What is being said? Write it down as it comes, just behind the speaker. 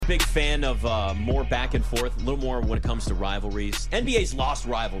Big fan of more back and forth, a little more when it comes to rivalries. NBA's lost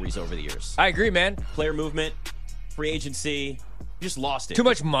rivalries over the years. I agree, man. Player movement, free agency, just lost it. Too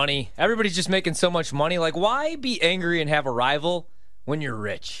much money. Everybody's just making so much money. Like, why be angry and have a rival when you're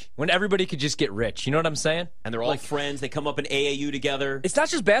rich? When everybody could just get rich. You know what I'm saying? And they're all friends. They come up in AAU together. It's not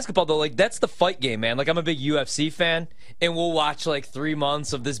just basketball, though. Like, that's the fight game, man. Like, I'm a big UFC fan, and we'll watch, 3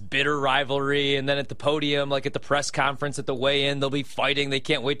 months of this bitter rivalry, and then at the podium, at the press conference, at the weigh-in, they'll be fighting. They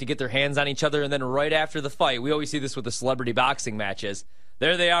can't wait to get their hands on each other, and then right after the fight, we always see this with the celebrity boxing matches.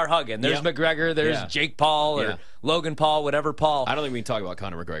 There they are hugging. There's McGregor. There's Jake Paul or Logan Paul, whatever Paul. I don't think we can talk about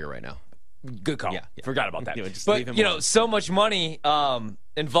Conor McGregor right now. Good call. Yeah. Forgot about that. Just but, leave him alone. so much money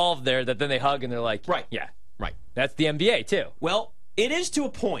involved there that then they hug and they're like, right. Yeah. Right. That's the NBA, too. Well, it is to a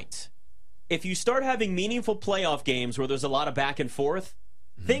point. If you start having meaningful playoff games where there's a lot of back and forth,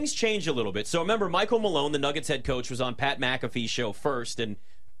 things change a little bit. So remember, Michael Malone, the Nuggets head coach, was on Pat McAfee's show first, and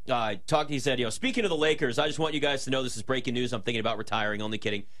he said, speaking of the Lakers, I just want you guys to know this is breaking news. I'm thinking about retiring. Only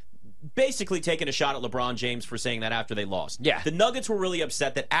kidding. Basically taking a shot at LeBron James for saying that after they lost. Yeah. The Nuggets were really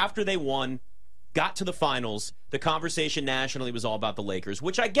upset that after they won, got to the finals, the conversation nationally was all about the Lakers,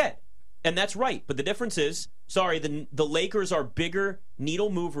 which I get. And that's right. But the difference is, the Lakers are bigger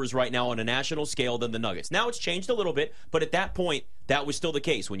needle movers right now on a national scale than the Nuggets. Now it's changed a little bit, but at that point, that was still the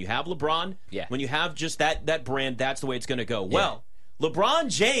case. When you have LeBron, when you have just that brand, that's the way it's going to go. Yeah. Well, LeBron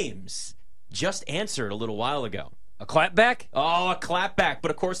James just answered a little while ago. A clapback? Oh, a clapback.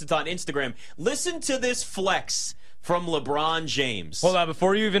 But, of course, it's on Instagram. Listen to this flex from LeBron James. Hold on.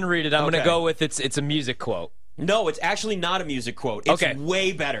 Before you even read it, I'm going to go with it's a music quote. No, it's actually not a music quote. It's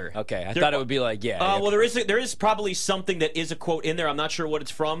way better. Okay. I thought it would be well, there is probably something that is a quote in there. I'm not sure what it's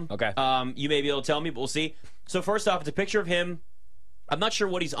from. Okay. You may be able to tell me, but we'll see. So, first off, it's a picture of him. I'm not sure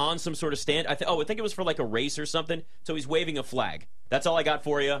what he's on, some sort of stand. I think it was for a race or something. So he's waving a flag. That's all I got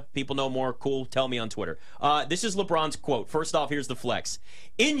for you. People know more. Cool. Tell me on Twitter. This is LeBron's quote. First off, here's the flex.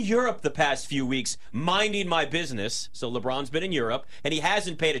 In Europe the past few weeks, minding my business. So LeBron's been in Europe, and he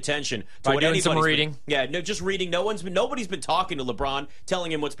hasn't paid attention to what anybody's some reading. Just reading. Nobody's been talking to LeBron,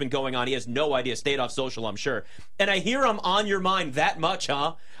 telling him what's been going on. He has no idea. Stayed off social, I'm sure. And I hear I'm on your mind that much,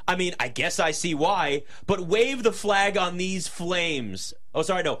 huh? I mean, I guess I see why. But wave the flag on these flames. Oh,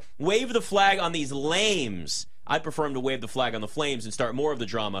 sorry, no. Wave the flag on these lames. I'd prefer him to wave the flag on the flames and start more of the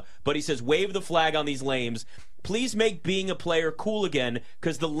drama. But he says, wave the flag on these lames. Please make being a player cool again,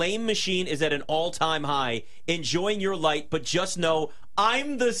 because the lame machine is at an all-time high. Enjoying your light, but just know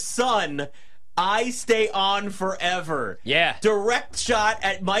I'm the sun. I stay on forever. Yeah. Direct shot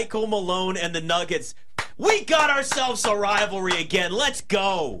at Michael Malone and the Nuggets. We got ourselves a rivalry again. Let's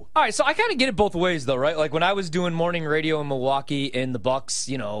go. All right, so I kind of get it both ways, though, right? Like when I was doing morning radio in Milwaukee, and the Bucks,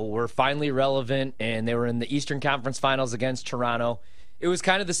 were finally relevant, and they were in the Eastern Conference Finals against Toronto. It was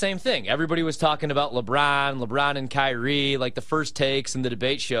kind of the same thing. Everybody was talking about LeBron and Kyrie, like the first takes and the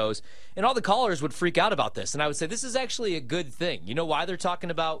debate shows, and all the callers would freak out about this. And I would say, this is actually a good thing. You know why they're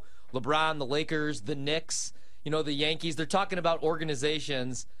talking about LeBron, the Lakers, the Knicks, the Yankees? They're talking about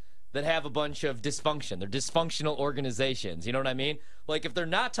organizations that have a bunch of dysfunction. They're dysfunctional organizations. You know what I mean? Like, if they're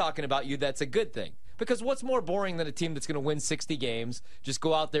not talking about you, that's a good thing. Because what's more boring than a team that's going to win 60 games, just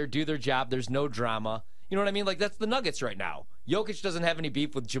go out there, do their job, there's no drama. You know what I mean? Like, that's the Nuggets right now. Jokic doesn't have any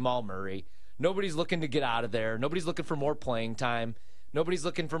beef with Jamal Murray. Nobody's looking to get out of there. Nobody's looking for more playing time. Nobody's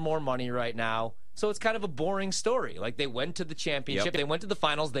looking for more money right now. So it's kind of a boring story. Like, they went to the championship. Yep. They went to the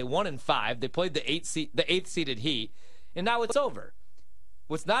finals. They won in 5. They played the 8th-seeded Heat. And now it's over.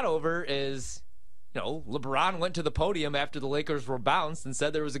 What's not over is, LeBron went to the podium after the Lakers were bounced and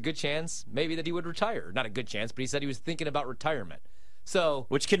said there was a good chance maybe that he would retire. Not a good chance, but he said he was thinking about retirement. So,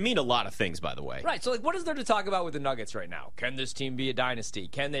 which can mean a lot of things, by the way. Right. So, what is there to talk about with the Nuggets right now? Can this team be a dynasty?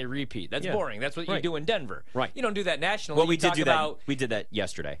 Can they repeat? That's boring. That's what you do in Denver. Right. You don't do that nationally. Well, we did do that. We did that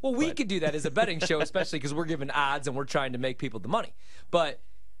yesterday. Well, we could do that as a betting show, especially because we're giving odds and we're trying to make people the money. But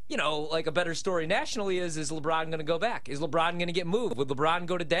like a better story nationally is LeBron going to go back? Is LeBron going to get moved? Would LeBron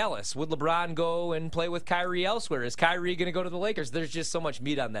go to Dallas? Would LeBron go and play with Kyrie elsewhere? Is Kyrie going to go to the Lakers? There's just so much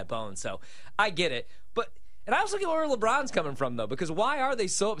meat on that bone. So I get it. And I also get where LeBron's coming from, though, because why are they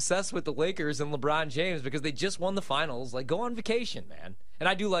so obsessed with the Lakers and LeBron James? Because they just won the finals. Like, go on vacation, man. And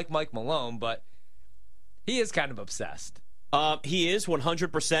I do like Mike Malone, but he is kind of obsessed. He is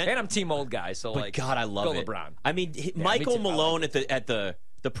 100%. And I'm team old guy, so but God, I love go LeBron. I mean, Michael Malone at the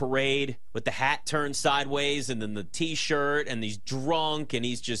parade with the hat turned sideways and then the T-shirt, and he's drunk and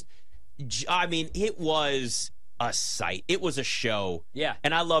he's just, I mean, it was a sight. It was a show. Yeah.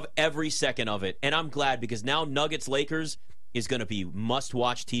 And I love every second of it. And I'm glad because now Nuggets-Lakers is going to be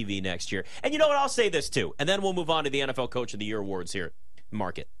must-watch TV next year. And you know what? I'll say this too, and then we'll move on to the NFL Coach of the Year awards here.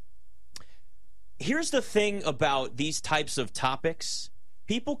 market. Here's the thing about these types of topics.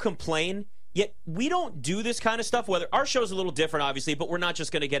 People complain, yet we don't do this kind of stuff. Whether our show's a little different, obviously, but we're not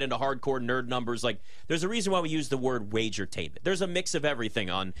just going to get into hardcore nerd numbers. Like, there's a reason why we use the word wagertainment. There's a mix of everything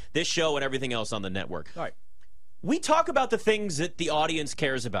on this show and everything else on the network. All right. We talk about the things that the audience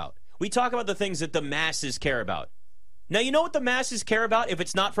cares about. We talk about the things that the masses care about. Now, you know what the masses care about if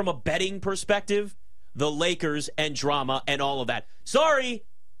it's not from a betting perspective? The Lakers and drama and all of that. Sorry,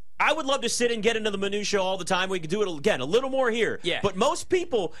 I would love to sit and get into the minutia all the time. We could do it again, a little more here. Yeah. But most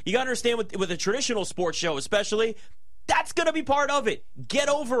people, you got to understand with a traditional sports show especially, that's going to be part of it. Get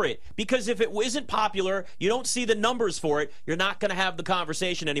over it. Because if it isn't popular, you don't see the numbers for it, you're not going to have the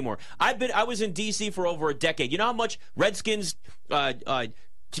conversation anymore. I was in D.C. for over a decade. You know how much Redskins,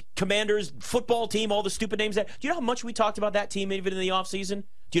 Commanders, football team, all the stupid names that. Do you know how much we talked about that team even in the offseason?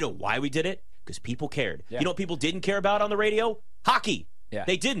 Do you know why we did it? Because people cared. Yeah. You know what people didn't care about on the radio? Hockey. Yeah.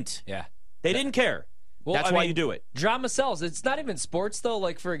 They didn't. Yeah. They didn't care. Well, that's why you do it. Drama sells. It's not even sports, though.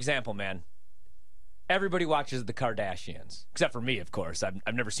 Like, for example, man, everybody watches the Kardashians. Except for me, of course.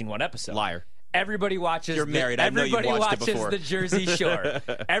 I've never seen one episode. Liar. Everybody watches. You're married. I know you've watched it before. Everybody watches the Jersey Shore.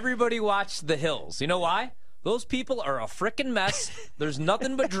 Everybody watched The Hills. You know why? Those people are a freaking mess. There's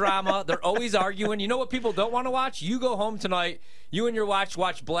nothing but drama. They're always arguing. You know what people don't want to watch? You go home tonight. You and your wife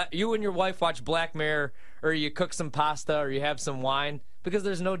watch Black Mirror, or you cook some pasta, or you have some wine, because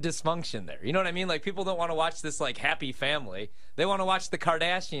there's no dysfunction there. You know what I mean? Like, people don't want to watch this like happy family. They want to watch the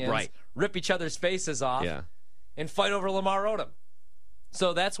Kardashians rip each other's faces off and fight over Lamar Odom.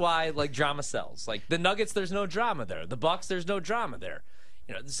 So that's why like drama sells. Like the Nuggets, there's no drama there. The Bucks, there's no drama there.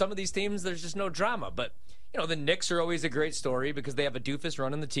 You know, some of these teams, there's just no drama. But you know, the Knicks are always a great story because they have a doofus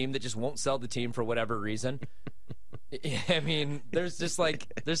running the team that just won't sell the team for whatever reason. I mean,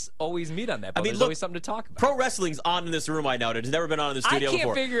 there's always meat on that, but there's always something to talk about. Pro wrestling's on in this room right now. It's never been on in the studio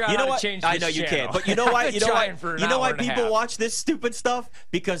before. I can't figure out how to change this I know you channel. can't, but you know why? You know why people half. watch this stupid stuff?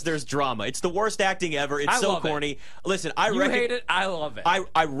 Because there's drama. It's the worst acting ever. It's so corny. Listen, you hate it. I love it.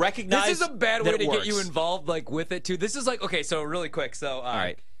 I recognize this is a bad way to works. get you involved, like with it too. This is like okay. So really quick. So all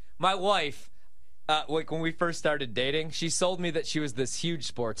right, my wife. Like when we first started dating, she sold me that she was this huge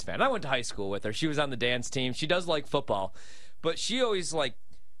sports fan. I went to high school with her. She was on the dance team. She does like football, but she always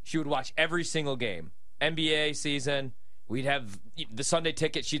she would watch every single game. NBA season, we'd have the Sunday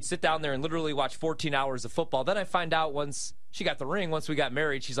ticket. She'd sit down there and literally watch 14 hours of football. Then I find out once she got the ring, once we got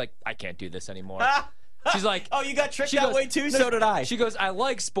married, she's like, I can't do this anymore. She's like, oh, you got tricked that way too? So did I. She goes, I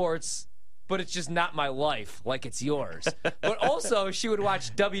like sports, but it's just not my life like it's yours. But also, she would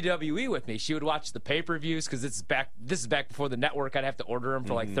watch WWE with me. She would watch the pay-per-views because this is back before the network. I'd have to order them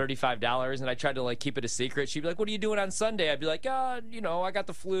for like $35, and I tried to like keep it a secret. She'd be like, what are you doing on Sunday? I'd be like, I got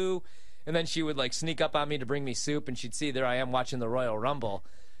the flu. And then she would like sneak up on me to bring me soup, and she'd see there I am watching the Royal Rumble.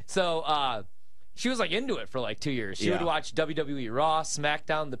 So she was like into it for like 2 years. She would watch WWE Raw,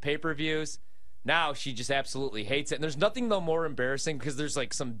 SmackDown, the pay-per-views. Now she just absolutely hates it. And there's nothing though more embarrassing because there's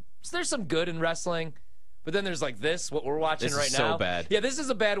some good in wrestling, but then there's like what we're watching right now. This is so bad. Yeah, this is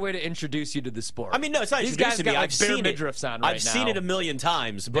a bad way to introduce you to the sport. I mean, no, it's not These guys introducing me. got, I've seen it. On right I've seen it a million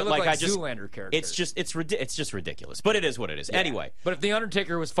times, but they look like I just Zoolander characters. It's just ridiculous. But it is what it is. Yeah. Anyway, but if the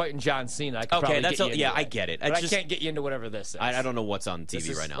Undertaker was fighting John Cena, I could probably get you into it. I get it. But I can't get you into whatever this is. I don't know what's on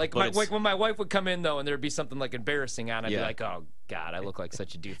TV right now. Like when my wife would come in though, and there'd be something like embarrassing on, I'd be like, oh God, I look like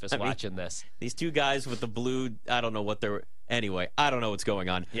such a doofus watching this. These two guys with the blue, I don't know what they're. Anyway, I don't know what's going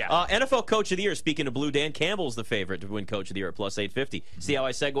on. Yeah. NFL Coach of the Year, speaking of blue, Dan Campbell's the favorite to win Coach of the Year at plus 850. See how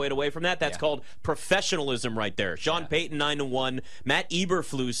I segued away from that? That's called professionalism right there. Sean Payton, 9-1. Matt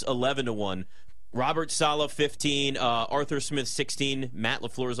Eberflus, 11-1. Robert Saleh, 15. Arthur Smith, 16. Matt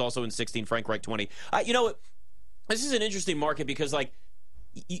LaFleur is also in 16. Frank Reich, 20. You know what? This is an interesting market because, like,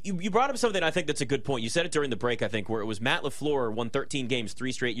 you brought up something I think that's a good point. You said it during the break, I think, where it was Matt LaFleur won 13 games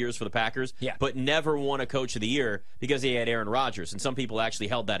 3 straight years for the Packers, but never won a Coach of the Year because he had Aaron Rodgers, and some people actually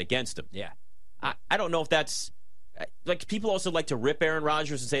held that against him. Yeah. I don't know if that's like people also like to rip Aaron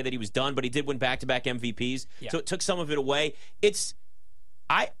Rodgers and say that he was done, but he did win back-to-back MVPs, so it took some of it away.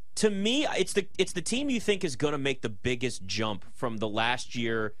 To me, it's the team you think is going to make the biggest jump from the last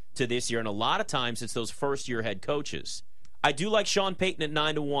year to this year, and a lot of times it's those first-year head coaches. I do like Sean Payton at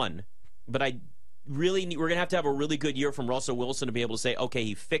 9-1, but we're going to have a really good year from Russell Wilson to be able to say, okay,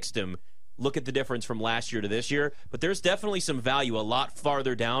 he fixed him. Look at the difference from last year to this year. But there's definitely some value a lot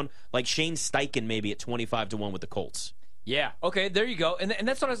farther down, like Shane Steichen maybe at 25-1 with the Colts. Yeah. Okay, there you go. And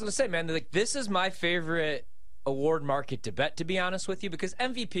that's what I was going to say, man. Like, this is my favorite award market to bet, to be honest with you, because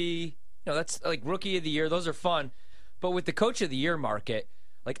MVP, that's like Rookie of the Year. Those are fun. But with the Coach of the Year market,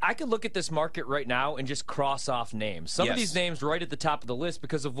 Like, I could look at this market right now and just cross off names. Some of these names right at the top of the list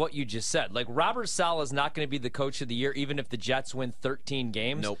because of what you just said. Like, Robert Saleh is not going to be the coach of the year even if the Jets win 13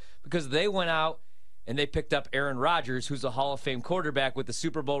 games. Nope. Because they went out and they picked up Aaron Rodgers, who's a Hall of Fame quarterback with the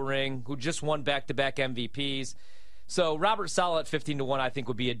Super Bowl ring, who just won back-to-back MVPs. So Robert Saleh at 15-1 I think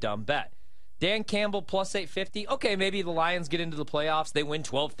would be a dumb bet. Dan Campbell plus 850. Okay, maybe the Lions get into the playoffs. They win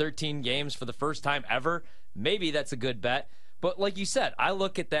 12, 13 games for the first time ever. Maybe that's a good bet. But like you said, I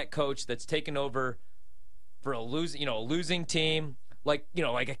look at that coach that's taken over for a losing team, like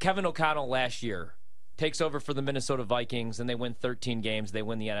a Kevin O'Connell last year, takes over for the Minnesota Vikings and they win 13 games. They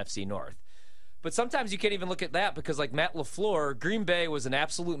win the NFC North. But sometimes you can't even look at that because, like Matt LaFleur, Green Bay was an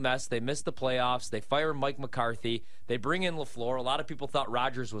absolute mess. They missed the playoffs. They fire Mike McCarthy. They bring in LaFleur. A lot of people thought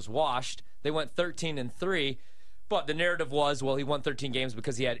Rodgers was washed. They went 13-3. But the narrative was, well, he won 13 games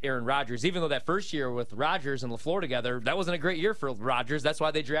because he had Aaron Rodgers. Even though that first year with Rodgers and LaFleur together, that wasn't a great year for Rodgers. That's why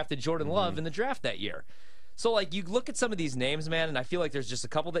they drafted Jordan Love in the draft that year. So, like, you look at some of these names, man, and I feel like there's just a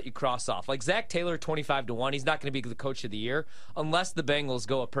couple that you cross off. Like Zach Taylor, 25-1. He's not going to be the coach of the year unless the Bengals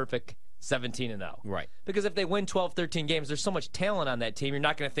go a perfect 17-0. Right. Because if they win 12, 13 games, there's so much talent on that team. You're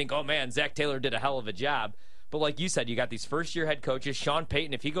not going to think, oh, man, Zach Taylor did a hell of a job. But like you said, you got these first-year head coaches. Sean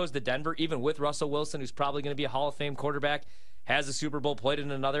Payton, if he goes to Denver, even with Russell Wilson, who's probably going to be a Hall of Fame quarterback, has a Super Bowl, played in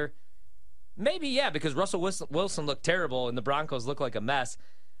another. Maybe, yeah, because Russell Wilson looked terrible and the Broncos look like a mess.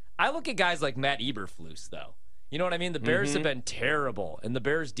 I look at guys like Matt Eberflus, though. You know what I mean? The Bears have been terrible, and the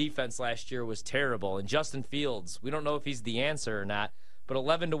Bears' defense last year was terrible. And Justin Fields, we don't know if he's the answer or not, but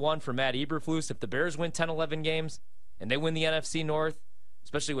 11-1 for Matt Eberflus. If the Bears win 10, 11 games and they win the NFC North,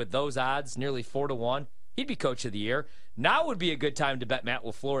 especially with those odds, nearly 4-1, he'd be coach of the year. Now would be a good time to bet Matt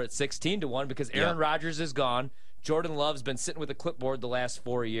LaFleur at 16-1 because Aaron Rodgers is gone. Jordan Love's been sitting with a clipboard the last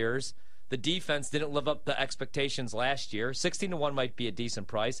 4 years. The defense didn't live up to expectations last year. 16-1 might be a decent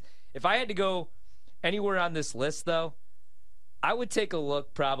price. If I had to go anywhere on this list, though, I would take a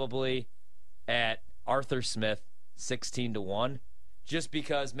look probably at Arthur Smith, 16-1, just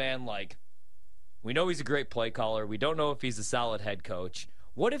because, man, like, we know he's a great play caller. We don't know if he's a solid head coach.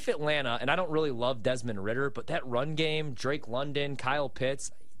 What if Atlanta, and I don't really love Desmond Ridder, but that run game, Drake London, Kyle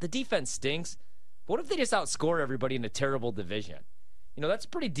Pitts, the defense stinks. What if they just outscore everybody in a terrible division? You know, that's a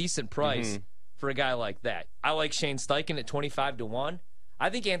pretty decent price for a guy like that. I like Shane Steichen at 25-1. I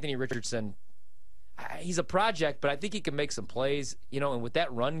think Anthony Richardson, he's a project, but I think he can make some plays. You know, and with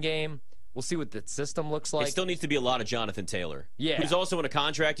that run game, we'll see what the system looks like. It still needs to be a lot of Jonathan Taylor. Yeah. Who's also in a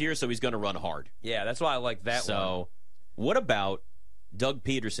contract year, so he's going to run hard. Yeah, that's why I like that one. So, what about Doug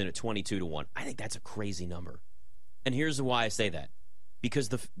Peterson at 22-1? I think that's a crazy number. And here's why I say that. Because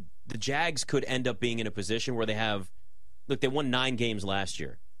the Jags could end up being in a position where they have, look, they won 9 games last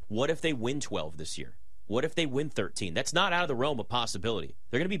year. What if they win 12 this year? What if they win 13? That's not out of the realm of possibility.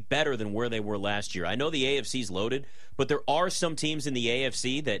 They're going to be better than where they were last year. I know the AFC's loaded, but there are some teams in the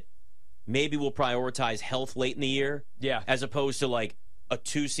AFC that maybe will prioritize health late in the year, as opposed to like a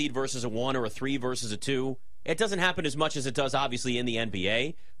 2 seed versus a 1 or a 3 versus a 2. It doesn't happen as much as it does, obviously, in the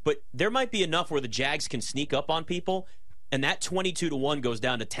NBA, but there might be enough where the Jags can sneak up on people, and that 22-1 goes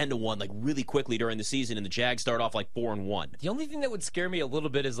down to 10-1 like really quickly during the season, and the Jags start off like 4-1. The only thing that would scare me a little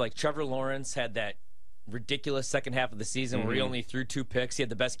bit is like Trevor Lawrence had that ridiculous second half of the season where he only threw 2 picks. He had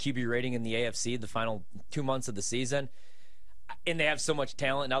the best QB rating in the AFC the final 2 months of the season. And they have so much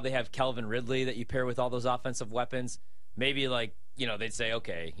talent. Now they have Calvin Ridley that you pair with all those offensive weapons. Maybe, like, you know, they'd say,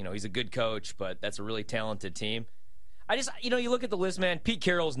 okay, you know, he's a good coach, but that's a really talented team. I just, you know, you look at the list, man, Pete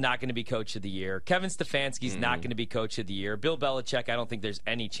Carroll's not going to be coach of the year. Kevin Stefanski's not going to be coach of the year. Bill Belichick, I don't think there's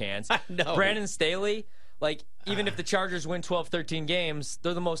any chance. No. Brandon Staley, like, even if the Chargers win 12, 13 games,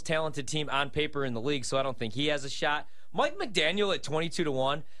 they're the most talented team on paper in the league, so I don't think he has a shot. Mike McDaniel at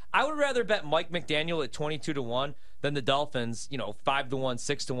 22-1. I would rather bet Mike McDaniel at 22-1 than the Dolphins, you know, 5-1,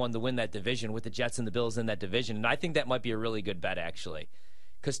 6-1 to win that division with the Jets and the Bills in that division. And I think that might be a really good bet, actually,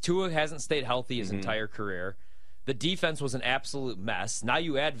 because Tua hasn't stayed healthy his entire career. The defense was an absolute mess. Now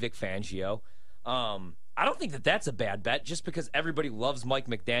you add Vic Fangio. I don't think that that's a bad bet just because everybody loves Mike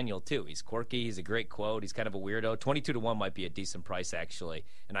McDaniel, too. He's quirky. He's a great quote. He's kind of a weirdo. 22-1 might be a decent price, actually.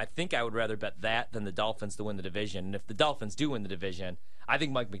 And I think I would rather bet that than the Dolphins to win the division. And if the Dolphins do win the division, I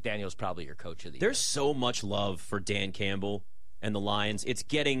think Mike McDaniel is probably your coach of the year. There's so much love for Dan Campbell and the Lions. It's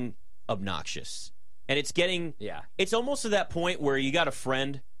getting obnoxious. And it's getting, it's almost to that point where you got a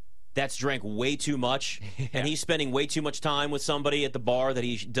friend that's drank way too much, and he's spending way too much time with somebody at the bar that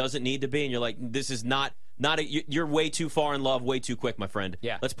he doesn't need to be, and you're like, this is not you're way too far in love way too quick, my friend.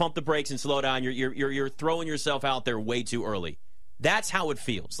 Yeah. Let's pump the brakes and slow down. You're throwing yourself out there way too early. That's how it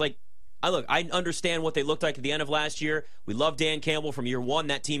feels. Like, I understand what they looked like at the end of last year. We love Dan Campbell from year one.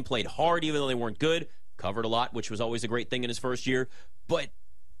 That team played hard, even though they weren't good. Covered a lot, which was always a great thing in his first year. But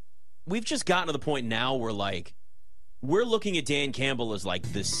we've just gotten to the point now where, like, we're looking at Dan Campbell as, like,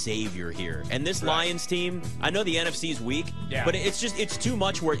 the savior here. And this Lions team, I know the NFC's weak, but it's too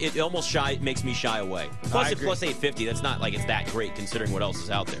much where it almost makes me shy away. Plus, it's plus 850. That's not like it's that great considering what else is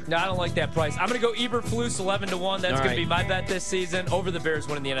out there. No, I don't like that price. I'm going to go Eberflus 11-1. That's going to be my bet this season over the Bears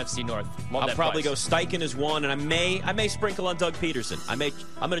winning the NFC North. Love I'll probably go Steichen as 1, and I may sprinkle on Doug Peterson. I'm going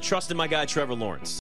to trust in my guy Trevor Lawrence.